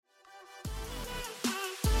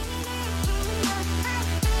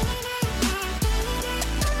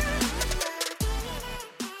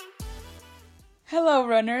Hello,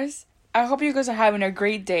 runners. I hope you guys are having a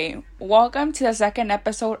great day. Welcome to the second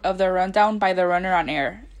episode of the Rundown by the Runner on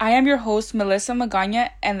Air. I am your host, Melisa Magaña,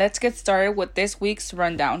 and let's get started with this week's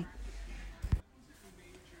rundown.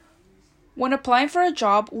 When applying for a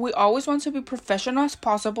job, we always want to be professional as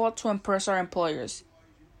possible to impress our employers.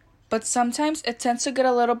 But sometimes it tends to get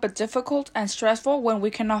a little bit difficult and stressful when we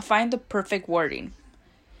cannot find the perfect wording.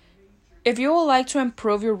 If you would like to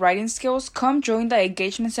improve your writing skills, come join the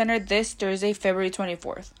Engagement Center this Thursday, February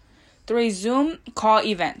 24th, through a Zoom call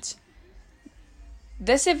event.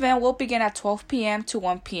 This event will begin at 12 p.m. to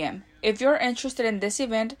 1 p.m. If you're interested in this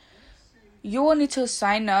event, you will need to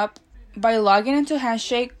sign up by logging into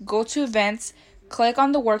Handshake, go to events, click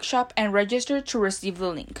on the workshop, and register to receive the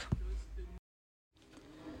link.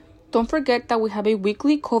 Don't forget that we have a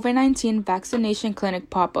weekly COVID-19 vaccination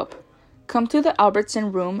clinic pop-up. Come to the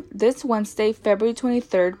Albertson Room this Wednesday, February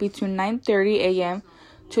 23rd between 9:30 a.m.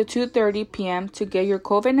 to 2:30 p.m. to get your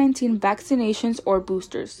COVID-19 vaccinations or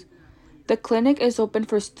boosters. The clinic is open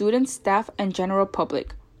for students, staff, and general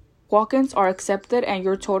public. Walk-ins are accepted and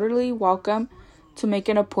you're totally welcome to make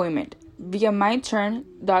an appointment via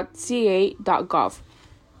myturn.ca.gov.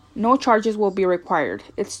 No charges will be required.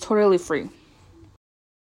 It's totally free.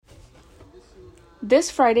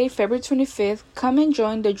 This Friday, February 25th, come and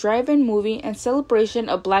join the drive-in movie and celebration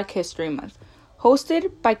of Black History Month,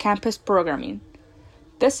 hosted by Campus Programming.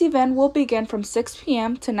 This event will begin from 6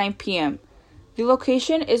 p.m. to 9 p.m. The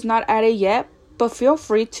location is not added yet, but feel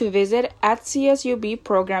free to visit at CSUB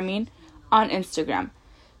Programming on Instagram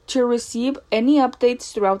to receive any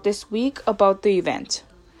updates throughout this week about the event.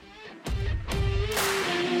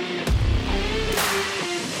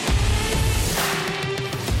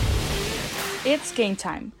 It's game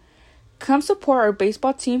time. Come support our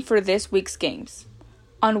baseball team for this week's games.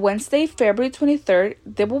 On Wednesday, February 23rd,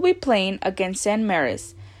 they will be playing against St.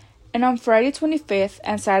 Mary's, and on Friday 25th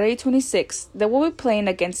and Saturday 26th, they will be playing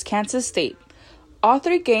against Kansas State. All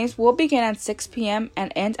three games will begin at 6 p.m.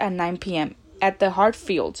 and end at 9 p.m. at the Hart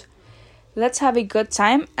Field. Let's have a good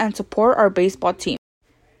time and support our baseball team.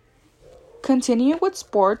 Continuing with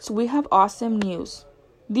sports, we have awesome news.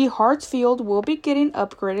 The Hart Field will be getting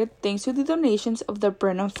upgraded thanks to the donations of the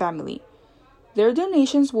Brennan family. Their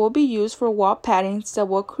donations will be used for wall paddings that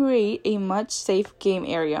will create a much safe game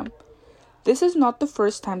area. This is not the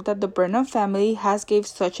first time that the Brennan family has gave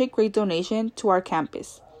such a great donation to our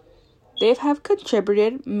campus. They have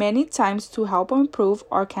contributed many times to help improve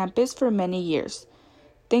our campus for many years.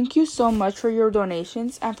 Thank you so much for your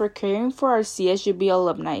donations and for caring for our CSUB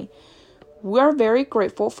alumni. We are very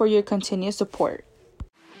grateful for your continued support.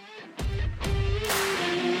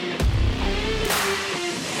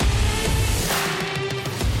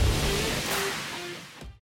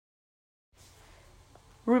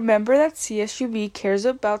 Remember that CSUB cares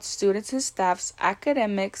about students and staff's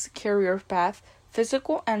academics, career path,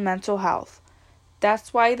 physical and mental health.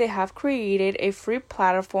 That's why they have created a free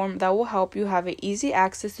platform that will help you have easy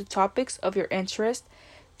access to topics of your interest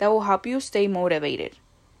that will help you stay motivated.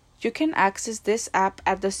 You can access this app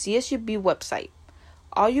at the CSUB website.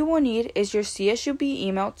 All you will need is your CSUB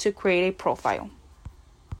email to create a profile.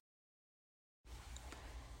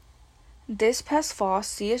 This past fall,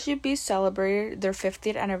 CSUB celebrated their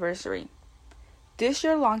 50th anniversary. This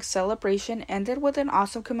year-long celebration ended with an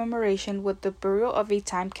awesome commemoration with the burial of a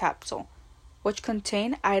time capsule, which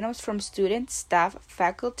contained items from students, staff,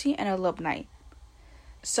 faculty, and alumni.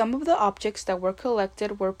 Some of the objects that were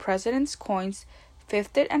collected were president's coins,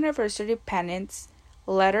 50th anniversary pennants,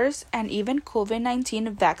 letters, and even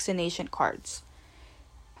COVID-19 vaccination cards.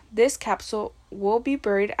 This capsule will be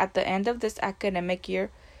buried at the end of this academic year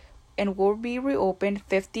and will be reopened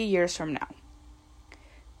 50 years from now.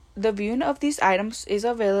 The viewing of these items is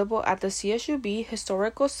available at the CSUB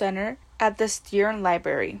Historical Center at the Stearn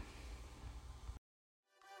Library.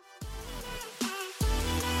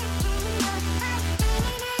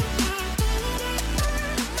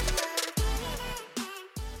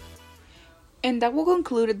 And that will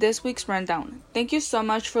conclude this week's rundown. Thank you so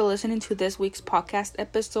much for listening to this week's podcast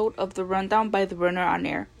episode of the Rundown by the Runner on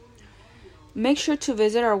Air. Make sure to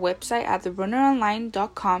visit our website at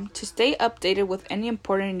therunneronline.com to stay updated with any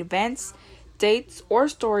important events, dates, or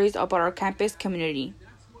stories about our campus community.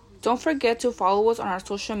 Don't forget to follow us on our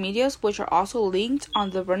social medias, which are also linked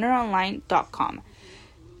on therunneronline.com.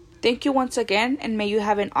 Thank you once again, and may you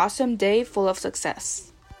have an awesome day full of success.